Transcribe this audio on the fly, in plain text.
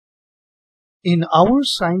In our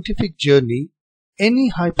scientific journey, any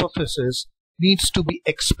hypothesis needs to be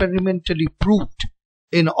experimentally proved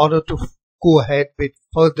in order to go ahead with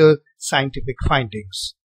further scientific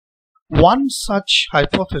findings. One such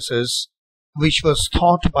hypothesis, which was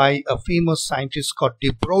thought by a famous scientist called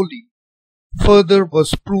de Broglie, further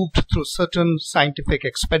was proved through certain scientific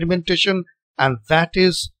experimentation, and that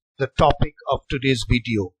is the topic of today's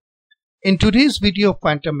video. In today's video of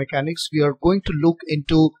quantum mechanics, we are going to look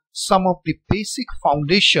into some of the basic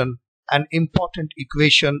foundation and important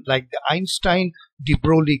equation like the Einstein-de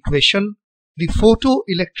Broglie equation, the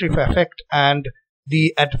photoelectric effect, and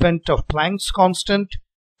the advent of Planck's constant.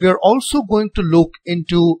 We are also going to look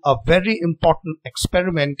into a very important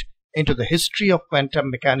experiment into the history of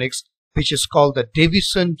quantum mechanics, which is called the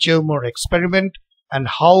Davisson Germer experiment, and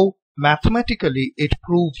how mathematically it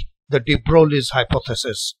proved the de Broglie's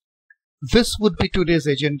hypothesis. This would be today's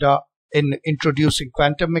agenda in introducing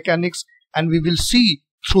quantum mechanics, and we will see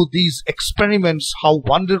through these experiments how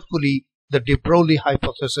wonderfully the de Broglie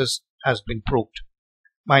hypothesis has been proved.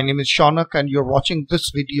 My name is Shaunak and you're watching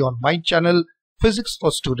this video on my channel Physics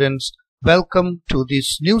for Students. Welcome to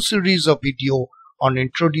this new series of video on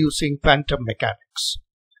introducing quantum mechanics.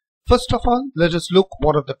 First of all, let us look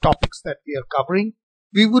what are the topics that we are covering.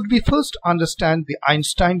 We would be first understand the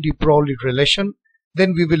Einstein-de Broglie relation.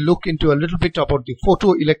 Then we will look into a little bit about the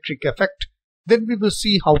photoelectric effect. Then we will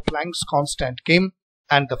see how Planck's constant came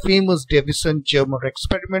and the famous Davisson Germer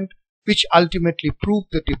experiment, which ultimately proved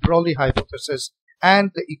the de Broglie hypothesis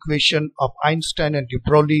and the equation of Einstein and de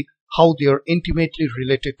Broglie, how they are intimately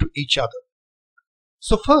related to each other.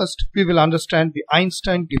 So first, we will understand the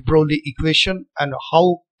Einstein-de Broglie equation and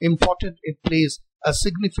how important it plays a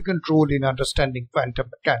significant role in understanding quantum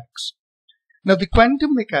mechanics. Now, the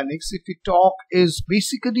quantum mechanics, if we talk, is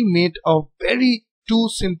basically made of very two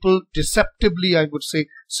simple, deceptively, I would say,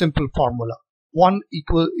 simple formula. One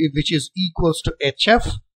which is equals to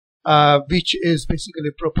HF, which is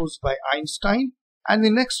basically proposed by Einstein, and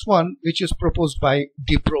the next one which is proposed by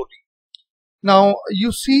de Broglie. Now,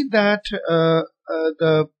 you see that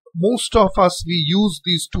most of us, we use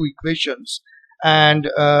these two equations, and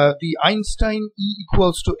the Einstein E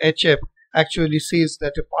equals to HF actually says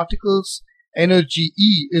that a particle's energy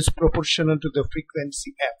E is proportional to the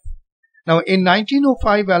frequency F. Now, in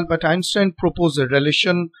 1905, Albert Einstein proposed a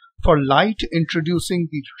relation for light, introducing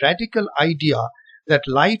the radical idea that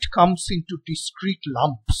light comes into discrete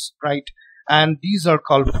lumps, right? And these are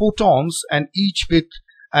called photons, and each with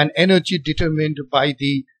an energy determined by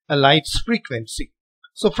the light's frequency.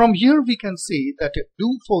 So from here we can say that a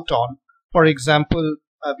blue photon, for example,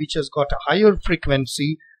 which has got a higher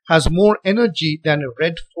frequency, has more energy than a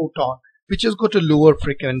red photon, which has got a lower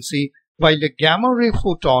frequency, while a gamma ray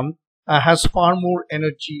photon has far more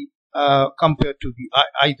energy compared to the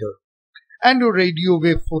either. And a radio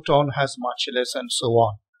wave photon has much less, and so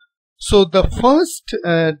on. So the first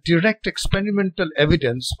direct experimental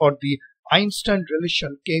evidence for the Einstein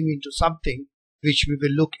relation came into something which we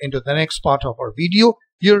will look into the next part of our video.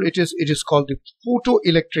 Here it is called the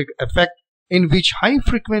photoelectric effect, in which high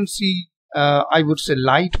frequency, I would say,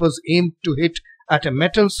 light was aimed to hit at a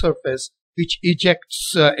metal surface, which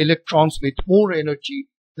ejects electrons with more energy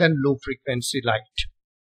than low frequency light.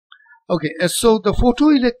 Okay, so the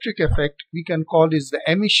photoelectric effect we can call is the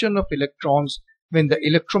emission of electrons when the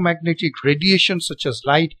electromagnetic radiation such as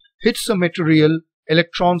light hits a material.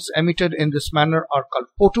 Electrons emitted in this manner are called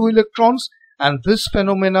photoelectrons, and this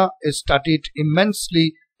phenomena is studied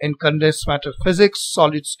immensely in condensed matter physics,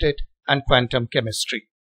 solid state, and quantum chemistry.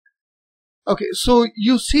 Okay, so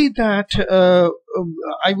you see that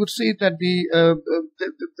I would say that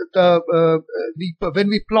when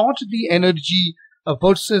we plot the energy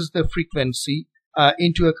versus the frequency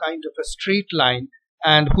into a kind of a straight line,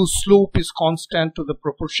 and whose slope is constant to the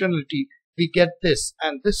proportionality, we get this,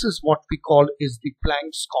 and this is what we call is the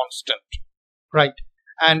Planck's constant, right?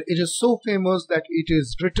 And it is so famous that it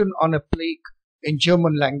is written on a plaque in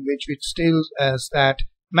German language, which states as that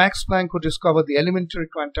Max Planck, who discovered the elementary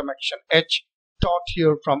quantum action H, taught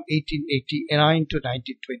here from 1889 to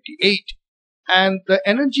 1928. And the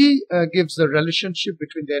energy gives the relationship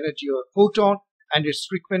between the energy of a photon and its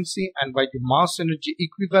frequency, and by the mass energy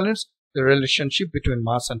equivalence, the relationship between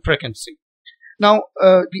mass and frequency. Now,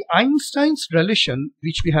 the Einstein's relation,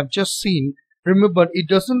 which we have just seen, remember, it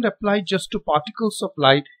doesn't apply just to particles of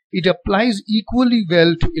light. It applies equally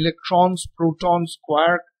well to electrons, protons,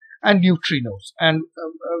 quark, and neutrinos. And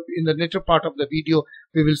in the later part of the video,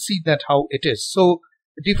 we will see that how it is. So,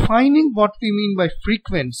 defining what we mean by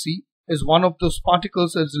frequency is one of those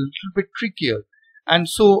particles that is a little bit trickier. And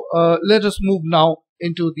so, let us move now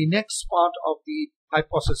into the next part of the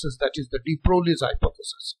hypothesis, that is the de Broglie's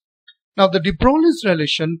hypothesis. Now the de Broglie's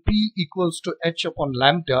relation P equals to h upon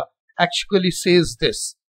lambda actually says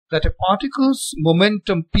this, that a particle's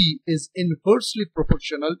momentum P is inversely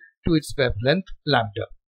proportional to its wavelength lambda.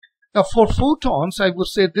 Now for photons, I would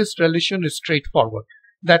say this relation is straightforward.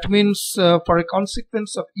 That means for a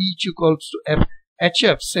consequence of H equals to F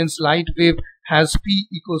HF, since light wave has P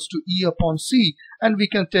equals to E upon C, and we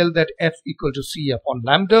can tell that F equal to C upon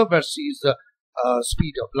lambda, where C is the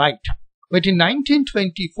speed of light. But in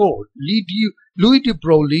 1924, Louis de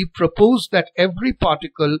Broglie proposed that every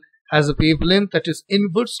particle has a wavelength that is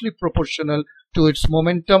inversely proportional to its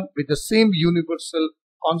momentum with the same universal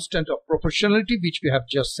constant of proportionality, which we have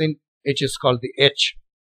just seen. H is called the h.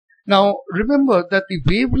 Now remember that the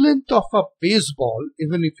wavelength of a baseball,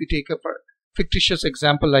 even if we take a fictitious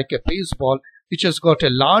example like a baseball which has got a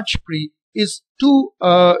large P, is too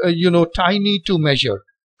tiny to measure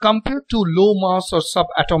compared to low mass or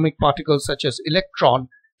subatomic particles such as electron,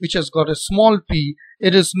 which has got a small p.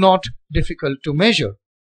 It is not difficult to measure.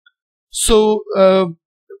 So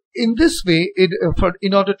in this way,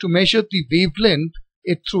 in order to measure the wavelength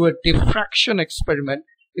through a diffraction experiment,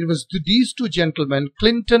 it was these two gentlemen,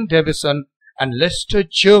 Clinton Davisson and Lester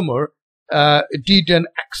Germer, did an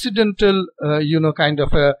accidental, kind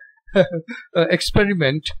of a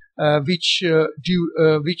experiment, which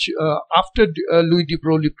after Louis de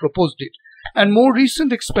Broglie proposed it. And more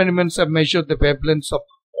recent experiments have measured the wavelengths of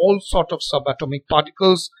all sort of subatomic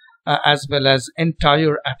particles, as well as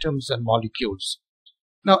entire atoms and molecules.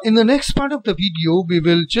 Now, in the next part of the video, we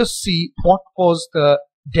will just see what was the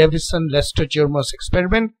Davisson-Lester Germer's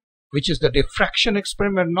experiment, which is the diffraction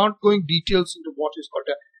experiment. Not going details into what is called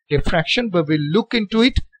a diffraction, but we'll look into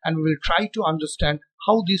it and we will try to understand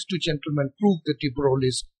how these two gentlemen proved the de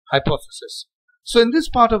Broglie's hypothesis. So in this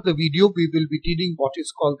part of the video, we will be dealing what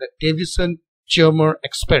is called the Davisson-Germer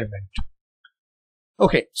experiment.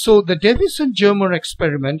 Okay, so the Davisson-Germer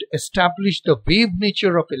experiment established the wave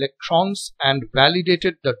nature of electrons and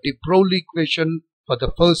validated the de Broglie equation for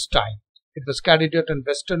the first time. It was carried out in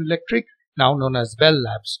Western Electric, now known as Bell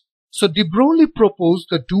Labs. So de Broglie proposed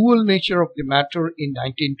the dual nature of the matter in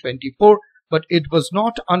 1924, but it was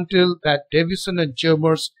not until that Davisson and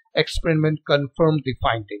Germer's experiment confirmed the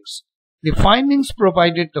findings. The findings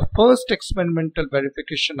provided the first experimental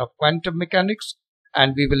verification of quantum mechanics,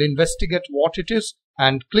 and we will investigate what it is.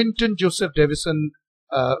 And Clinton Joseph Davisson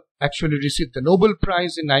actually received the Nobel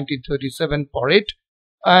Prize in 1937 for it.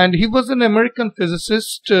 And he was an American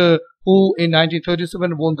physicist who in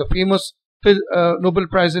 1937 won the famous Nobel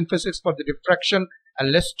Prize in Physics for the diffraction.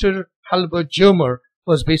 And Lester Halbert Germer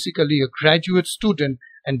was basically a graduate student,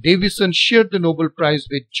 and Davisson shared the Nobel Prize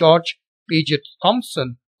with George Paget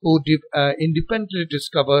Thomson, who independently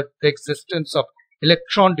discovered the existence of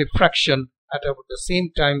electron diffraction at about the same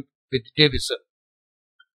time with Davisson.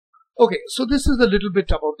 Okay, so this is a little bit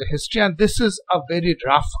about the history, and this is a very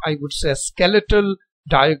rough, I would say, skeletal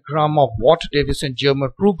diagram of what Davisson Germer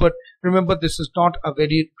proved, but remember, this is not a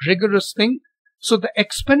very rigorous thing. So the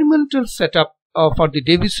experimental setup for the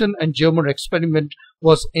Davisson and Germer experiment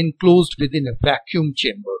was enclosed within a vacuum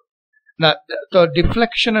chamber. Now, the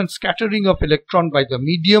deflection and scattering of electron by the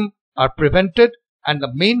medium are prevented, and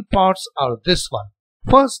the main parts are this one.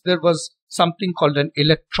 First, there was something called an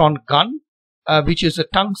electron gun, which is a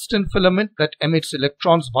tungsten filament that emits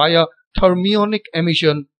electrons via thermionic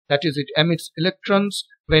emission. That is, it emits electrons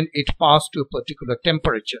when it passes to a particular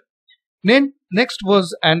temperature. Then next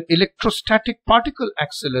was an electrostatic particle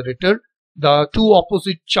accelerator. The two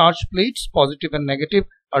opposite charge plates, positive and negative,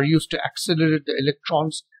 are used to accelerate the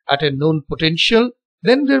electrons at a known potential.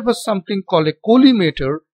 Then there was something called a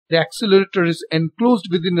collimator. The accelerator is enclosed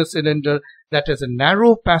within a cylinder that has a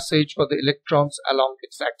narrow passage for the electrons along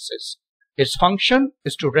its axis. Its function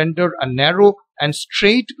is to render a narrow and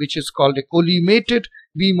straight, which is called a collimated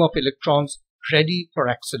beam of electrons, ready for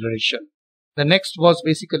acceleration. The next was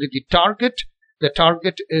basically the target. The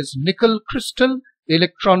target is nickel crystal. The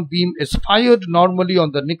electron beam is fired normally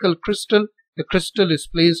on the nickel crystal. The crystal is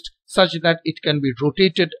placed such that it can be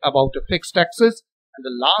rotated about a fixed axis. And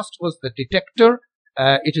the last was the detector.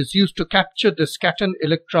 It is used to capture the scattered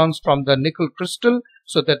electrons from the nickel crystal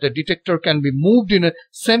so that the detector can be moved in a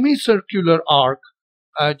semicircular arc,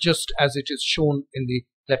 just as it is shown in the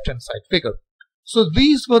left-hand side figure. So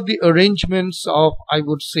these were the arrangements of, I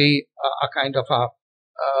would say, a kind of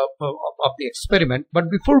of the experiment. But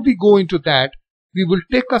before we go into that, we will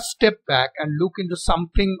take a step back and look into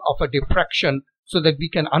something of a diffraction so that we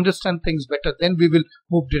can understand things better. Then we will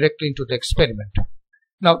move directly into the experiment.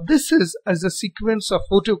 Now, this is as a sequence of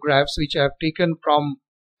photographs which I have taken from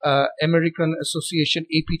American Association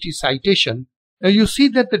APT citation. Now you see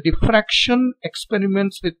that the diffraction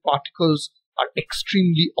experiments with particles are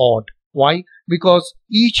extremely odd. Why? Because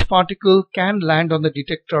each particle can land on the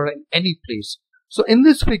detector in any place. So in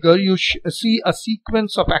this figure, you see a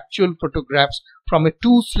sequence of actual photographs from a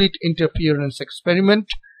two-slit interference experiment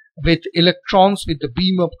with electrons with the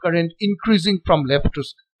beam of current increasing from left to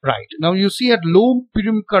right. Now you see at low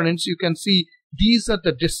beam currents, you can see these are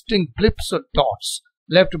the distinct blips or dots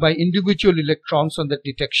left by individual electrons on the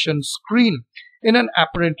detection screen in an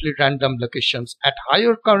apparently random locations. At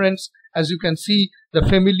higher currents, as you can see, the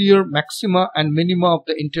familiar maxima and minima of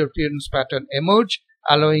the interference pattern emerge,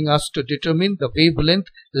 allowing us to determine the wavelength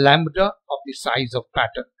lambda of the size of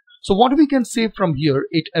pattern. So what we can say from here,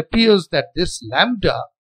 it appears that this lambda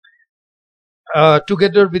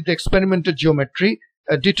together with the experimental geometry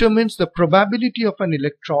determines the probability of an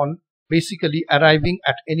electron basically arriving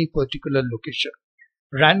at any particular location.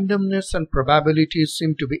 Randomness and probability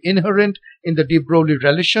seem to be inherent in the de Broglie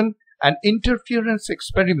relation, and interference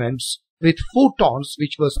experiments with photons,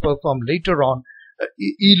 which was performed later on,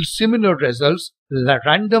 yield similar results.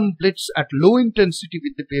 Random blits at low intensity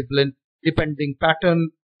with the wavelength depending pattern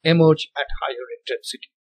emerge at higher intensity.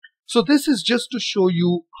 So this is just to show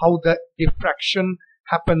you how the diffraction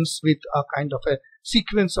happens with a kind of a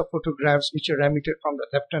sequence of photographs which are emitted from the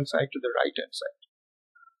left hand side to the right hand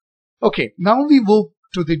side. Okay, now we move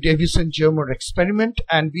to the Davisson Germer experiment,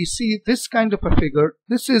 and we see this kind of a figure.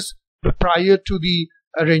 This is prior to the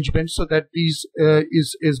arrangement, so that these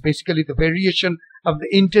is basically the variation of the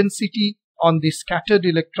intensity on the scattered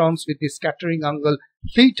electrons with the scattering angle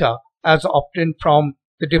theta as obtained from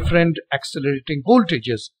the different accelerating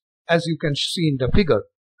voltages, as you can see in the figure.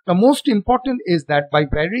 Now most important is that by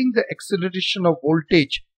varying the acceleration of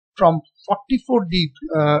voltage from 44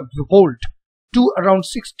 volt to around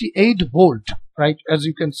 68 volt, right, as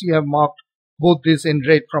you can see I have marked both this in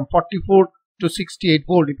red from 44 to 68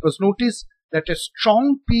 volt, it was noticed that a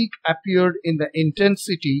strong peak appeared in the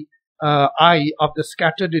intensity I of the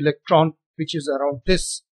scattered electron, which is around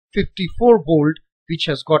this 54 volt, which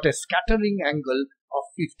has got a scattering angle of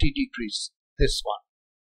 50 degrees, this one.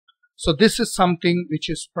 So this is something which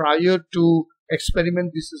is prior to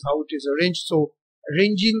experiment. This is how it is arranged. So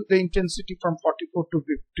arranging the intensity from 44 to 50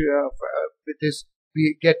 with this,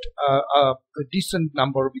 we get a decent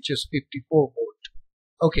number, which is 54 volt.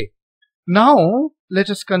 Okay. Now let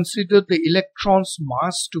us consider the electron's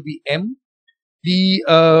mass to be m,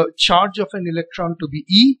 the charge of an electron to be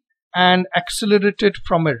E, and accelerated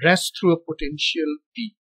from a rest through a potential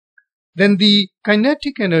V. Then the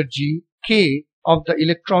kinetic energy K of the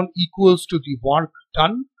electron equals to the work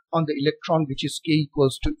done on the electron, which is K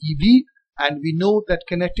equals to EV, and we know that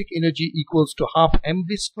kinetic energy equals to half mv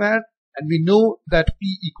square, and we know that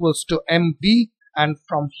P equals to mv, and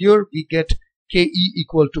from here we get Ke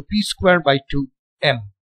equal to P square by 2m.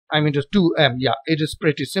 I mean, 2m. Yeah, it is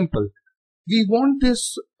pretty simple. We want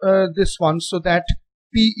this one so that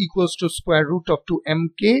P equals to square root of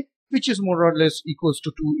 2mk, which is more or less equals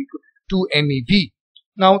to 2 mev.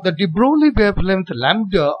 Now the de Broglie wavelength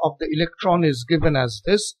lambda of the electron is given as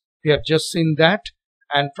this. We have just seen that,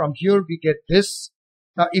 and from here we get this.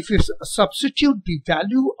 Now if you substitute the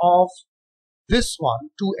value of this one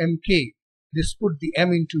 2mk, this put the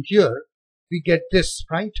m into here, we get this,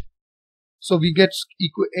 right? So we get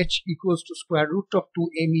h equals to square root of 2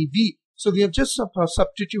 mev. So we are just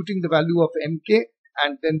substituting the value of mk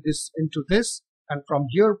and then this into this, and from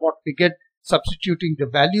here what we get, substituting the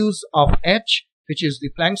values of h, which is the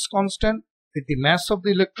Planck's constant, with the mass of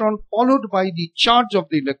the electron followed by the charge of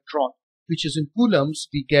the electron, which is in coulombs,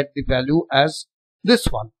 we get the value as this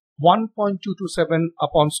one, 1.227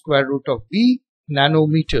 upon square root of V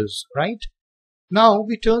nanometers, right? Now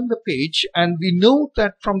we turn the page and we know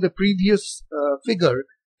that from the previous figure,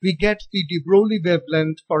 we get the de Broglie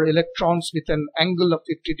wavelength for electrons with an angle of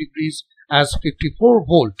 50 degrees as 54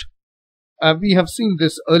 volt. We have seen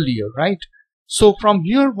this earlier, right? So from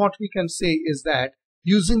here what we can say is that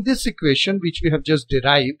using this equation which we have just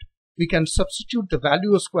derived, we can substitute the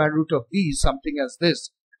value of square root of V, something as this,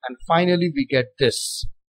 and finally we get this.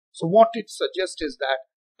 So what it suggests is that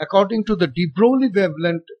according to the de Broglie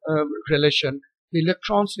wavelength relation, the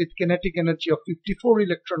electrons with kinetic energy of 54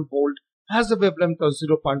 electron volt has a wavelength of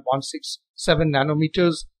 0.167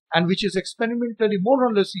 nanometers, and which is experimentally more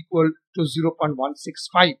or less equal to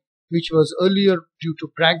 0.165, which was earlier due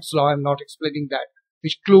to Bragg's law. I am not explaining that,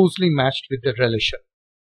 which closely matched with the relation.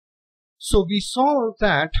 So we saw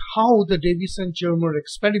that how the Davisson Germer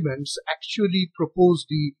experiments actually propose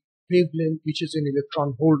the wavelength which is in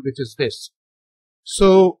electron volt, which is this.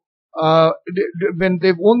 So when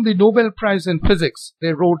they won the Nobel Prize in Physics,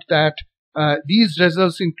 they wrote that These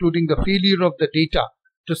results, including the failure of the data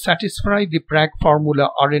to satisfy the Bragg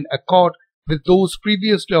formula, are in accord with those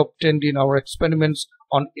previously obtained in our experiments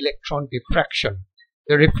on electron diffraction.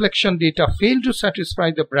 The reflection data failed to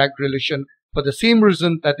satisfy the Bragg relation for the same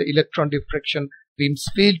reason that the electron diffraction beams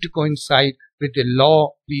failed to coincide with the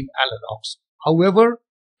law beam analogues. However,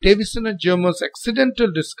 Davisson and Germer's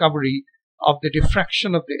accidental discovery of the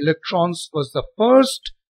diffraction of the electrons was the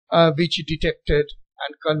first which detected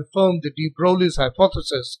and confirmed the de Broglie's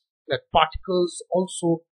hypothesis that particles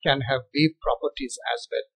also can have wave properties as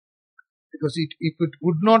well. Because if it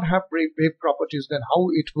would not have wave properties, then how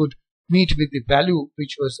it would meet with the value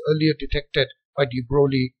which was earlier detected by de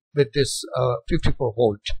Broglie with this 54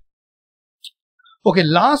 volt. Okay,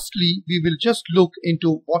 lastly, we will just look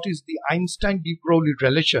into what is the Einstein-de Broglie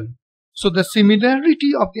relation. So the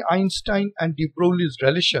similarity of the Einstein and de Broglie's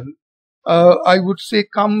relation, I would say,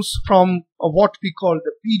 comes from what we call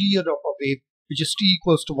the period of a wave, which is t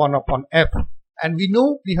equals to 1 upon f. And we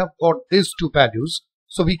know we have got these two values.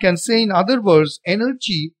 So we can say, in other words,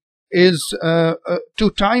 energy is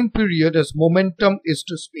to time period as momentum is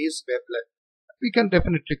to space wavelength. We can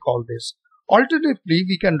definitely call this. Alternatively,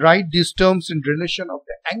 we can write these terms in relation of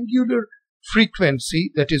the angular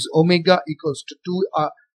frequency, that is omega equals to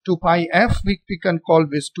 2 pi f. We can call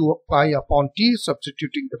this 2 pi upon t,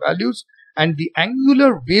 substituting the values. And the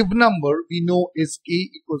angular wave number we know is k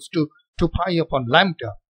equals to 2 pi upon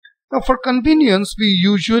lambda. Now, for convenience, we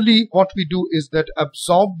usually, what we do is that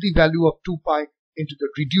absorb the value of 2 pi into the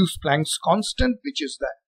reduced Planck's constant, which is the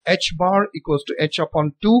h bar equals to h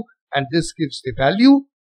upon 2, and this gives the value.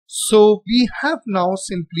 So we have now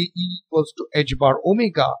simply E equals to h bar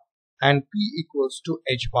omega and P equals to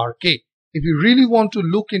h bar k. If you really want to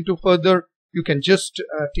look into further, you can just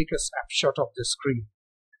take a snapshot of the screen.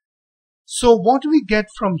 So what we get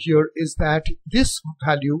from here is that this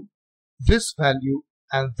value,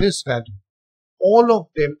 and this value, all of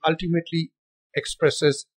them ultimately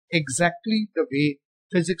expresses exactly the way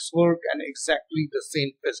physics work and exactly the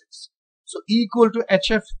same physics. So E equal to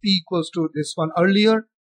hf, P equals to this one earlier,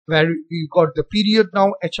 where we got the period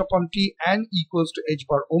now h upon t, and equals to h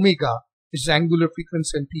bar omega, which is angular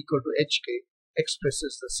frequency, and P equal to hk,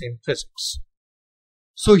 expresses the same physics.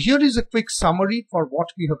 So here is a quick summary for what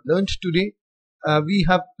we have learned today. We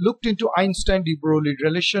have looked into Einstein-de Broglie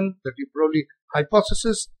relation, the de Broglie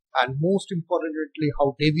hypothesis, and most importantly,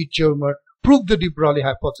 how Davisson Germer proved the de Broglie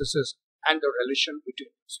hypothesis and the relation between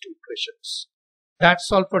these two equations.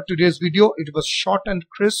 That's all for today's video. It was short and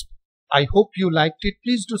crisp. I hope you liked it.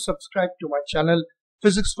 Please do subscribe to my channel,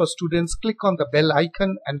 Physics for Students. Click on the bell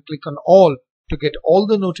icon and click on all to get all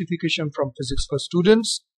the notification from Physics for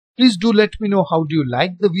Students. Please do let me know how do you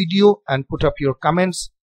like the video and put up your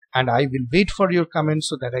comments. And I will wait for your comments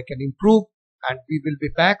so that I can improve. And we will be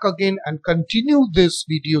back again and continue this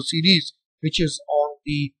video series, which is on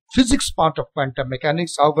the physics part of quantum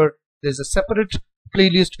mechanics. However, there's a separate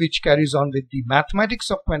playlist which carries on with the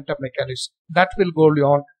mathematics of quantum mechanics. That will go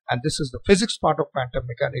on, and this is the physics part of quantum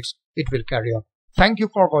mechanics. It will carry on. Thank you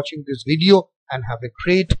for watching this video and have a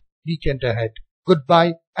great weekend ahead.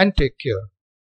 Goodbye and take care.